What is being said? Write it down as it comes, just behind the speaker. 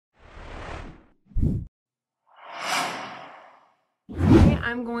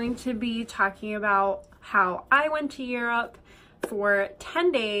I'm going to be talking about how I went to Europe for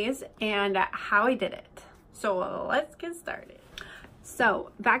 10 days and how I did it. So let's get started.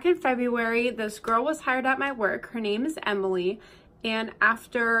 So back in February, this girl was hired at my work. Her name is Emily. And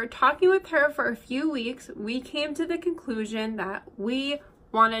after talking with her for a few weeks, we came to the conclusion that we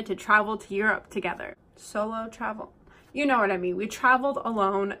wanted to travel to Europe together. Solo travel. You know what I mean. We traveled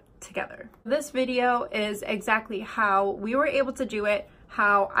alone together. This video is exactly how we were able to do it,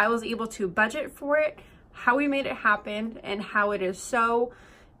 how I was able to budget for it, how we made it happen, and how it is so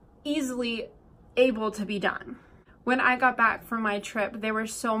easily able to be done. When I got back from my trip, there were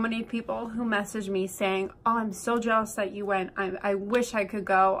so many people who messaged me saying, "Oh, I'm so jealous that you went. I wish I could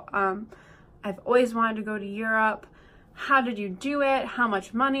go. I've always wanted to go to Europe. How did you do it? How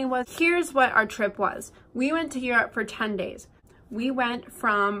much money was?" Here's what our trip was. We went to Europe for 10 days. We went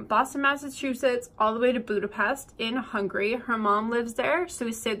from Boston, Massachusetts, all the way to Budapest in Hungary. Her mom lives there, so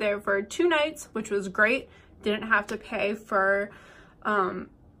we stayed there for 2 nights, which was great. Didn't have to pay for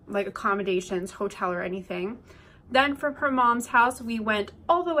like accommodations, hotel or anything. Then from her mom's house, we went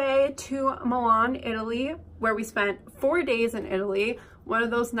all the way to Milan, Italy, where we spent 4 days in Italy. One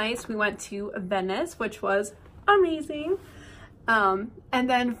of those nights we went to Venice, which was amazing. And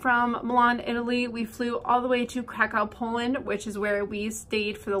then from Milan, Italy, we flew all the way to Krakow, Poland, which is where we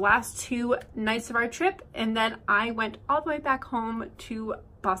stayed for the last 2 nights of our trip. And then I went all the way back home to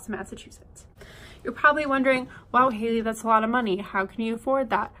Boston, Massachusetts. You're probably wondering, wow, Haley, that's a lot of money. How can you afford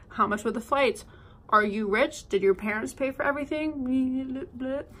that? How much were the flights? Are you rich? Did your parents pay for everything?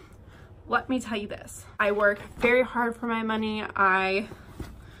 Let me tell you this. I work very hard for my money. I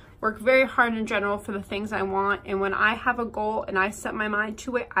work very hard in general for the things I want, and when I have a goal and I set my mind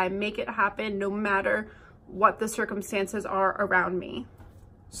to it, I make it happen no matter what the circumstances are around me.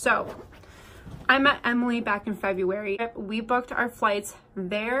 So I met Emily back in February. We booked our flights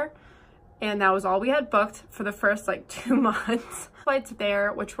there, and that was all we had booked for the first like 2 months. Flights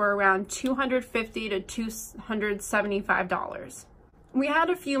there, which were around $250 to $275. We had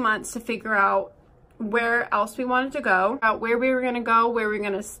a few months to figure out where else we wanted to go, where we were going to go, where we were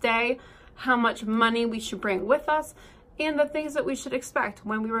going to stay, how much money we should bring with us, and the things that we should expect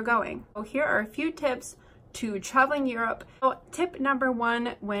when we were going. So here are a few tips to traveling Europe. So tip number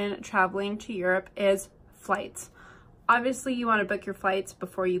 1 when traveling to Europe is flights. Obviously, you want to book your flights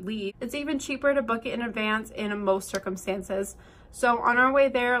before you leave. It's even cheaper to book it in advance in most circumstances. So on our way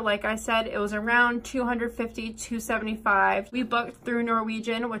there, like I said, it was around $250, $275. We booked through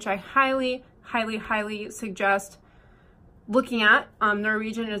Norwegian, which I highly suggest looking at.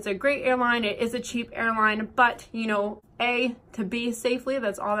 Norwegian is a great airline. It is a cheap airline, but you know, to be safely,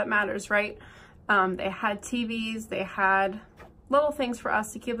 that's all that matters, right? They had TVs, they had little things for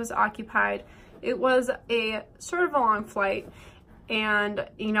us to keep us occupied. It was a sort of a long flight, and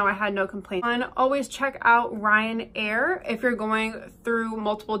you know, I had no complaints. And always check out Ryanair if you're going through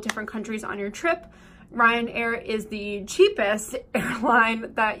multiple different countries on your trip. Ryanair is the cheapest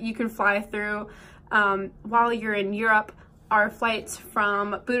airline that you can fly through while you're in Europe. Our flights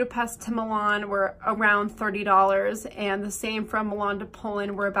from Budapest to Milan were around $30, and the same from Milan to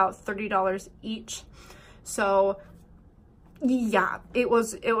Poland were about $30 each. So yeah, it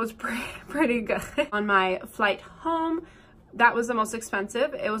was pretty good. On my flight home, that was the most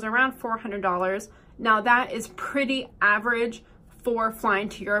expensive. It was around $400. Now that is pretty average for flying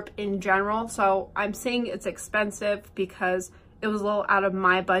to Europe in general. So I'm saying it's expensive because it was a little out of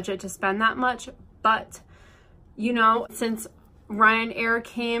my budget to spend that much. But you know, since Ryanair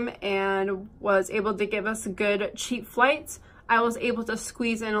came and was able to give us good cheap flights, I was able to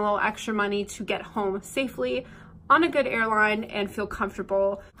squeeze in a little extra money to get home safely on a good airline and feel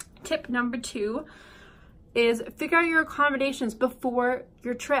comfortable. Tip number 2 is figure out your accommodations before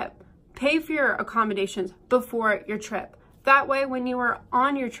your trip. Pay for your accommodations before your trip. That way, when you are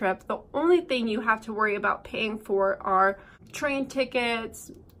on your trip, the only thing you have to worry about paying for are train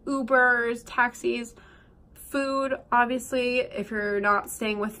tickets, Ubers, taxis, food. Obviously, if you're not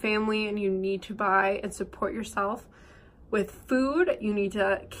staying with family and you need to buy and support yourself with food, you need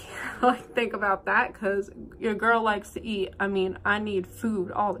to like think about that, because your girl likes to eat. I mean, I need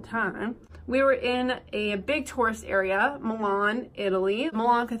food all the time. We were in a big tourist area, Milan, Italy.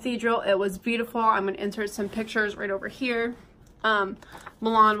 Milan Cathedral, it was beautiful. I'm gonna insert some pictures right over here.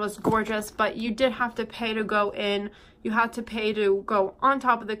 Milan was gorgeous, but you did have to pay to go in. You had to pay to go on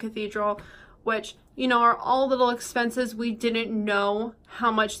top of the cathedral, which, you know, are all little expenses. We didn't know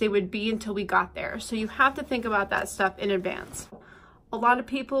how much they would be until we got there. So you have to think about that stuff in advance. A lot of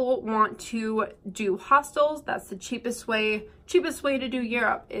people want to do hostels. That's the cheapest way to do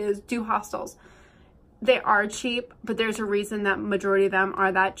Europe, is do hostels. they are cheap, but there's a reason that majority of them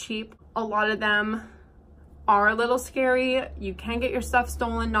are that cheap. A lot of them are a little scary. You can get your stuff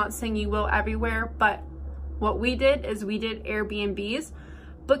stolen, not saying you will everywhere, but what we did is we did Airbnbs.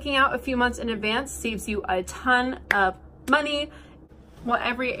 Booking out a few months in advance saves you a ton of money. Well,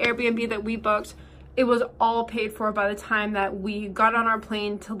 every Airbnb that we booked, it was all paid for by the time that we got on our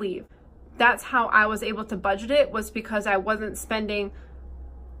plane to leave. That's how I was able to budget it, was because I wasn't spending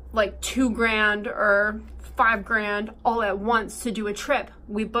like $2,000 or $5,000 all at once to do a trip.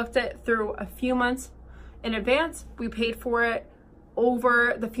 We booked it through a few months in advance. We paid for it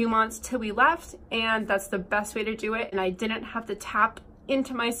over the few months till we left, and that's the best way to do it. And I didn't have to tap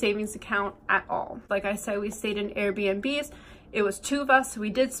into my savings account at all. Like I said, we stayed in Airbnbs. It was 2 of us, so we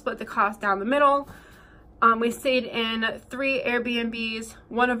did split the cost down the middle. We stayed in 3 Airbnbs.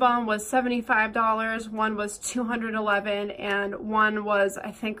 One of them was $75, one was $211, and one was,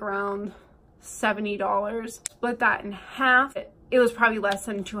 I think, around $70. Split that in half. It was probably less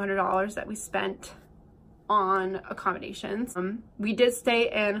than $200 that we spent on accommodations. We did stay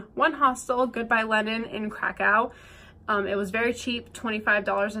in one hostel, Goodbye London, in Krakow. It was very cheap,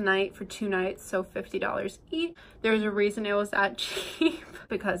 $25 a night for 2 nights, so $50 each. There's a reason it was that cheap,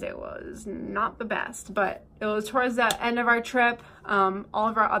 because it was not the best, but it was towards the end of our trip. All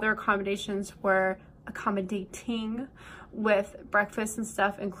of our other accommodations were accommodating with breakfast and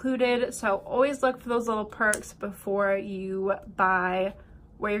stuff included, so always look for those little perks before you buy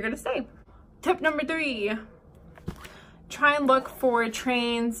where you're gonna stay. Tip number 3, try and look for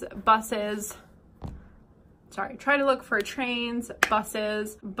trains, buses. Try to look for trains,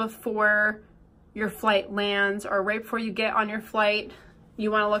 buses before your flight lands, or right before you get on your flight. You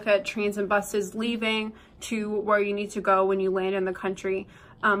want to look at trains and buses leaving to where you need to go when you land in the country.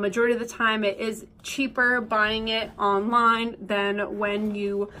 Majority of the time it is cheaper buying it online than when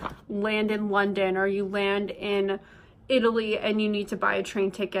you land in London or you land in Italy and you need to buy a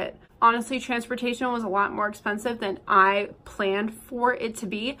train ticket. Honestly, transportation was a lot more expensive than I planned for it to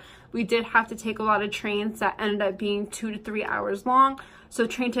be. We did have to take a lot of trains that ended up being 2 to 3 hours long. So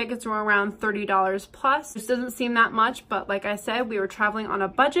train tickets were around $30 plus. This doesn't seem that much, but like I said, we were traveling on a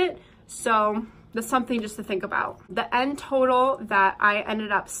budget. So that's something just to think about. The end total that I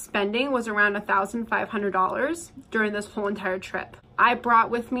ended up spending was around $1,500 during this whole entire trip. I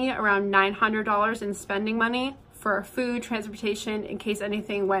brought with me around $900 in spending money for food, transportation, in case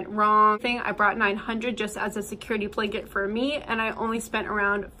anything went wrong. I brought $900 just as a security blanket for me, and I only spent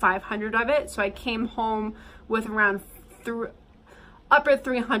around $500 of it. So I came home with around upper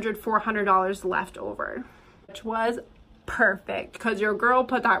 $300, $400 left over, which was perfect because your girl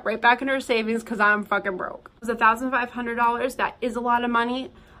put that right back in her savings because I'm fucking broke. It was $1,500. That is a lot of money.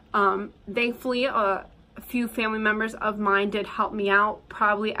 Thankfully, a few family members of mine did help me out,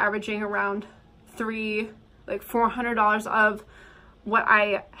 probably averaging around $400 of what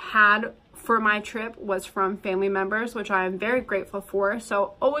I had for my trip was from family members, which I am very grateful for.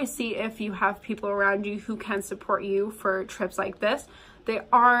 So always see if you have people around you who can support you for trips like this. They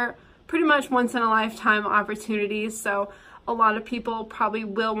are pretty much once in a lifetime opportunities, so a lot of people probably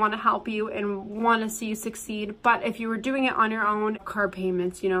will want to help you and want to see you succeed. But if you were doing it on your own, car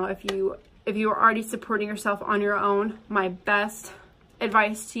payments, you know, if you are already supporting yourself on your own, my best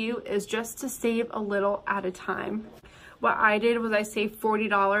advice to you is just to save a little at a time. What I did was I saved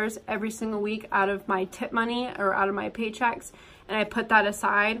 $40 every single week out of my tip money or out of my paychecks, and I put that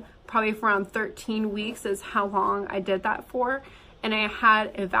aside probably for around 13 weeks is how long I did that for, and I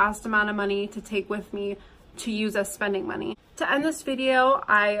had a vast amount of money to take with me to use as spending money. To end this video,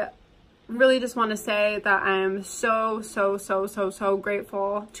 I really just want to say that I am so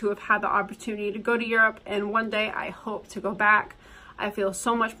grateful to have had the opportunity to go to Europe, and one day I hope to go back. I feel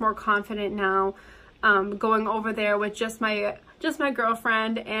so much more confident now going over there with just my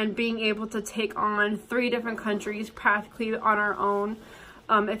girlfriend and being able to take on 3 different countries practically on our own.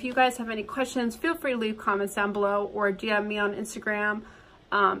 If you guys have any questions, feel free to leave comments down below or DM me on Instagram.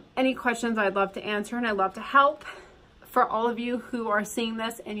 Any questions I'd love to answer and I'd love to help. For all of you who are seeing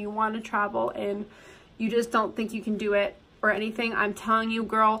this and you want to travel and you just don't think you can do it or anything, I'm telling you,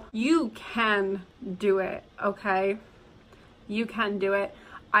 girl, you can do it, okay? You can do it.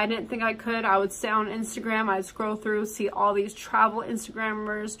 I didn't think I could. I would sit on Instagram, I'd scroll through, see all these travel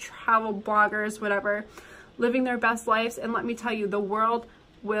Instagrammers, travel bloggers, whatever, living their best lives, and let me tell you, the world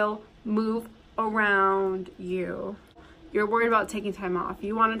will move around you. You're worried about taking time off.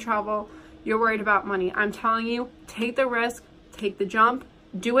 You want to travel, you're worried about money. I'm telling you, take the risk, take the jump,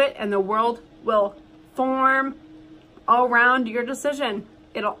 do it, and the world will form around your decision.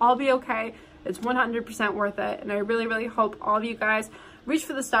 It'll all be okay. It's 100% worth it, and I really hope all of you guys reach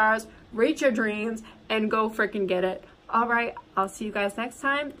for the stars, reach your dreams, and go freaking get it. All right, I'll see you guys next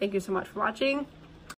time. Thank you so much for watching.